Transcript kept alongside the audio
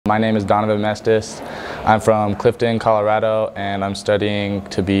My name is Donovan Maestas. I'm from Clifton, Colorado, and I'm studying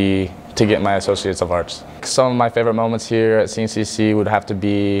to get my Associates of Arts. Some of my favorite moments here at CNCC would have to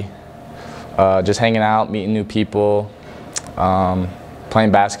be just hanging out, meeting new people,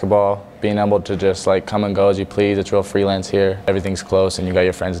 playing basketball, being able to just like come and go as you please. It's real freelance here. Everything's close and you got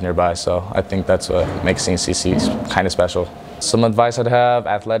your friends nearby, so I think that's what makes CNCC kind of special. Some advice I'd have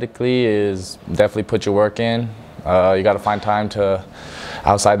athletically is definitely put your work in. You got to find time to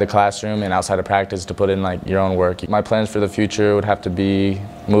outside the classroom and outside of practice to put in like your own work. My plans for the future would have to be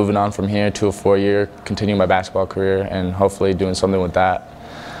moving on from here to a 4-year, continuing my basketball career and hopefully doing something with that.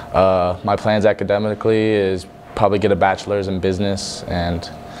 My plans academically is probably get a bachelor's in business and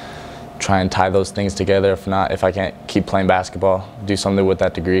try and tie those things together. If not, if I can't keep playing basketball, do something with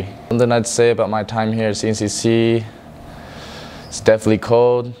that degree. Something I'd say about my time here at CNCC, it's definitely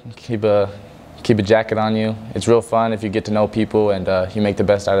cold. Keep a jacket on you. It's real fun if you get to know people and you make the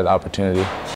best out of the opportunity.